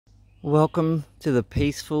Welcome to the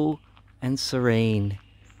peaceful and serene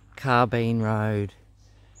Carbeen Road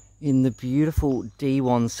in the beautiful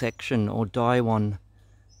Diwan section or Diwan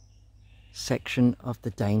section of the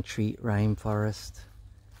Daintree Rainforest.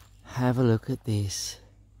 Have a look at this.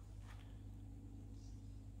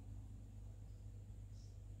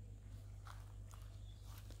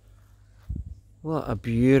 What a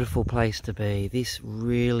beautiful place to be. This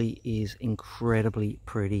really is incredibly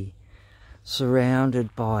pretty.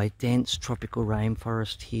 Surrounded by dense tropical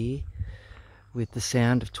rainforest here with the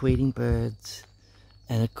sound of tweeting birds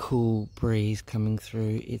and a cool breeze coming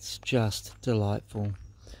through. It's just delightful.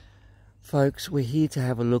 Folks, we're here to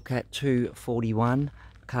have a look at 241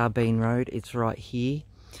 Carbeen Road. It's right here.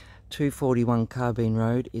 241 Carbeen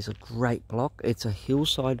Road is a great block. It's a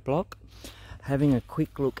hillside block. Having a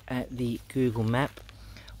quick look at the Google map,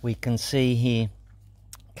 we can see here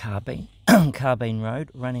Carbeen Road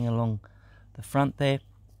running along the front there,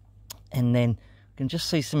 and then you can just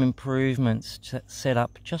see some improvements set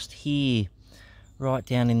up just here right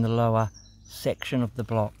down in the lower section of the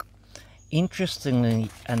block. Interestingly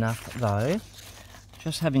enough though,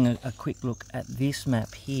 just having a quick look at this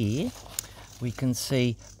map here, we can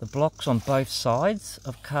see the blocks on both sides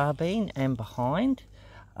of Carbeen and behind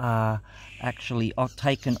are actually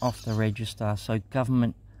taken off the register, so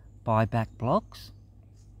government buyback blocks,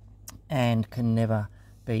 and can never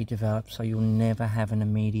be developed, so you'll never have an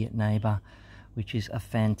immediate neighbour, which is a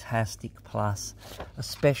fantastic plus,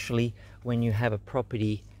 especially when you have a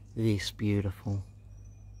property this beautiful.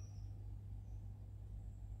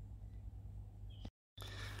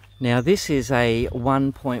 Now this is a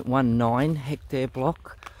 1.19 hectare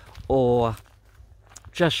block, or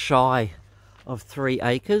just shy of 3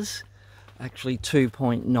 acres, actually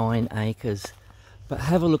 2.9 acres. But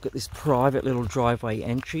have a look at this private little driveway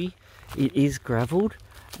entry. It is gravelled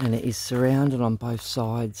and it is surrounded on both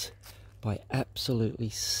sides by absolutely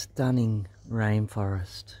stunning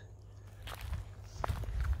rainforest.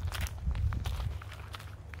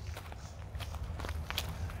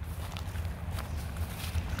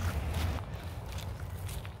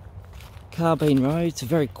 Carbeen Road, it's a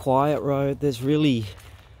very quiet road. There's really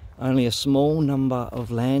only a small number of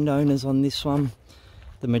landowners on this one.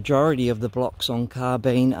 The majority of the blocks on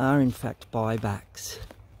Carbeen are in fact buybacks.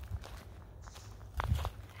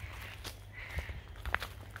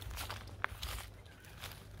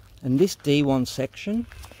 And this Diwan section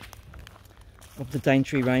of the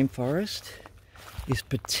Daintree Rainforest is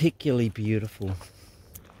particularly beautiful.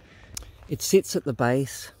 It sits at the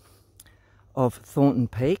base of Thornton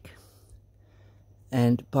Peak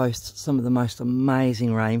and boasts some of the most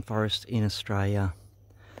amazing rainforest in Australia.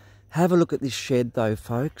 Have a look at this shed though,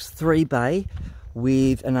 folks. 3-bay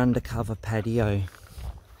with an undercover patio.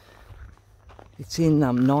 It's in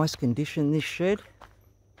nice condition, this shed.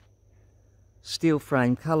 Steel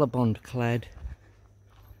frame, colorbond clad.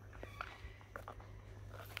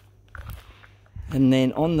 And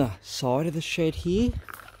then on the side of the shed here,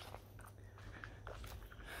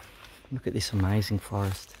 look at this amazing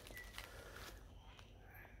forest.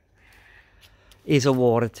 Is a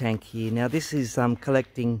water tank here. Now this is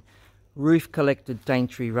collecting roof collected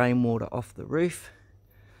Daintree rainwater off the roof,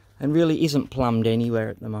 and really isn't plumbed anywhere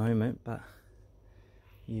at the moment, but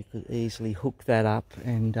you could easily hook that up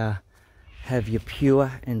and have your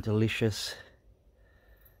pure and delicious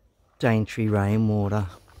Daintree rainwater.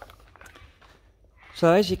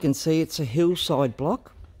 So as you can see, it's a hillside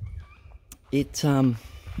block. It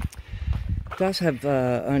does have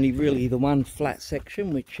only really the one flat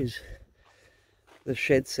section, which is the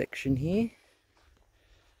shed section here.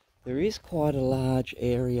 There is quite a large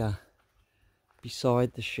area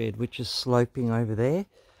beside the shed which is sloping over there,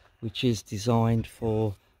 which is designed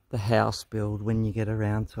for the house build when you get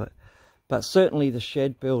around to it. But certainly the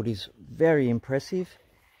shed build is very impressive,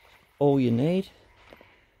 all you need.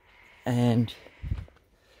 And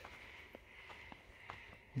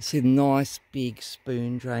you see the nice big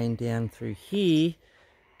spoon drain down through here,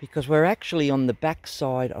 because we're actually on the back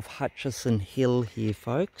side of Hutchison Hill here,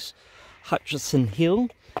 folks. Hutchison Hill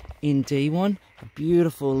in Diwan, a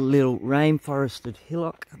beautiful little rainforested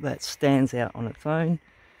hillock that stands out on its own,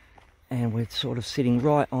 and we're sort of sitting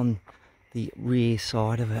right on the rear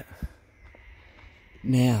side of it.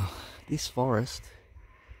 Now, this forest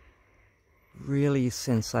really is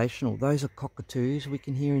sensational. Those are cockatoos we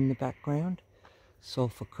can hear in the background,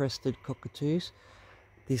 sulphur-crested cockatoos.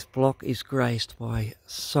 This block is graced by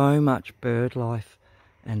so much bird life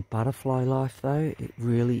and butterfly life though. It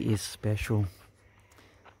really is special.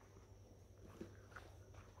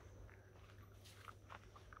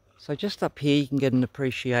 So just up here you can get an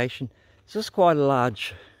appreciation. It's just quite a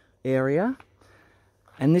large area,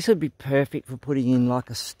 And this would be perfect for putting in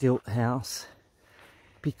like a stilt house,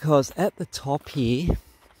 because at the top here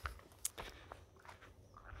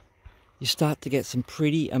you start to get some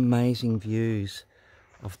pretty amazing views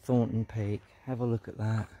of Thornton Peak. Have a look at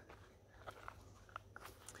that.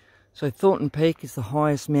 So Thornton Peak is the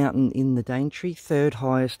highest mountain in the Daintree, third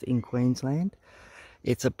highest in Queensland.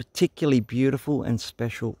 It's a particularly beautiful and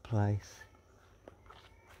special place.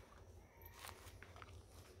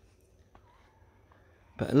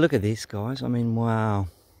 But look at this, guys. I mean, wow.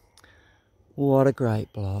 What a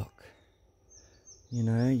great block. You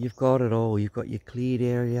know, you've got it all. You've got your cleared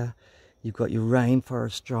area. You've got your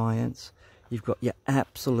rainforest giants. You've got your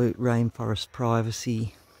absolute rainforest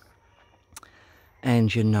privacy.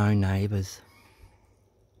 And your no neighbours.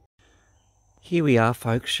 Here we are,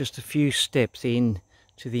 folks, just a few steps in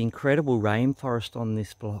to the incredible rainforest on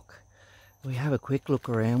this block. We have a quick look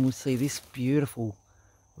around. We'll see this beautiful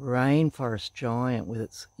rainforest giant with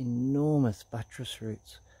its enormous buttress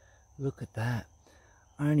roots. Look at that.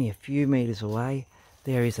 Only a few metres away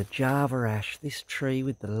there is a Java ash. This tree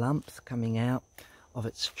with the lumps coming out of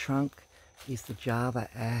its trunk is the Java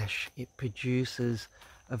ash. It produces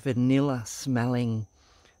a vanilla smelling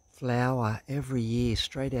flower every year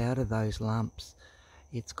straight out of those lumps.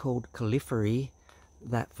 It's called colifery,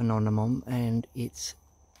 that phenomenon, and it's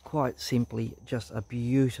quite simply just a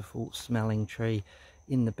beautiful smelling tree.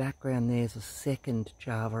 In the background there's a second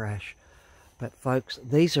Java ash. But folks,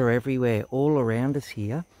 these are everywhere, all around us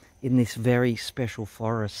here in this very special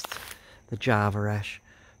forest, the Java ash.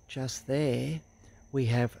 Just there we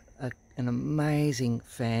have an amazing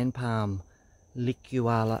fan palm,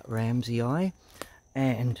 Licuala ramsey,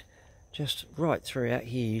 and just right throughout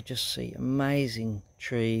here you just see amazing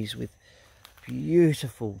trees with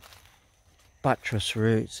beautiful buttress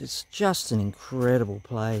roots. It's just an incredible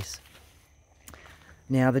place.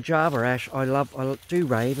 Now the Java ash, I do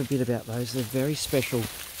rave a bit about those. They're very special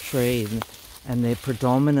trees, and they're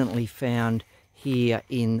predominantly found here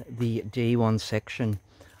in the Diwan section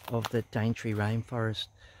of the Daintree Rainforest.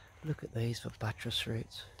 Look at these for buttress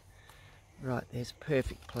roots. Right, there's a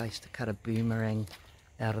perfect place to cut a boomerang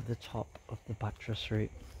out of the top of the buttress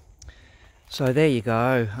root. So there you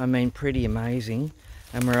go. I mean, pretty amazing.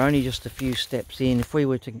 And we're only just a few steps in. If we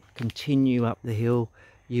were to continue up the hill,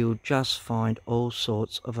 you'll just find all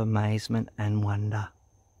sorts of amazement and wonder.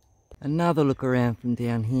 Another look around from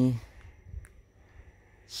down here.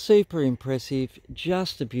 Super impressive,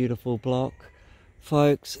 just a beautiful block.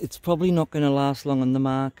 Folks, it's probably not going to last long on the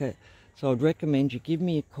market, so I'd recommend you give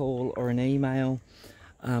me a call or an email.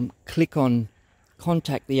 Click on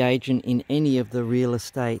contact the agent in any of the real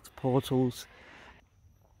estate portals.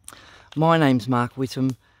 My name's Mark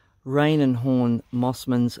Whittam, Rain and Horn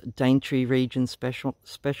Mossman's Daintree region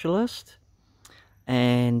specialist,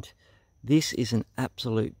 and this is an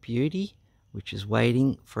absolute beauty which is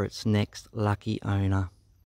waiting for its next lucky owner.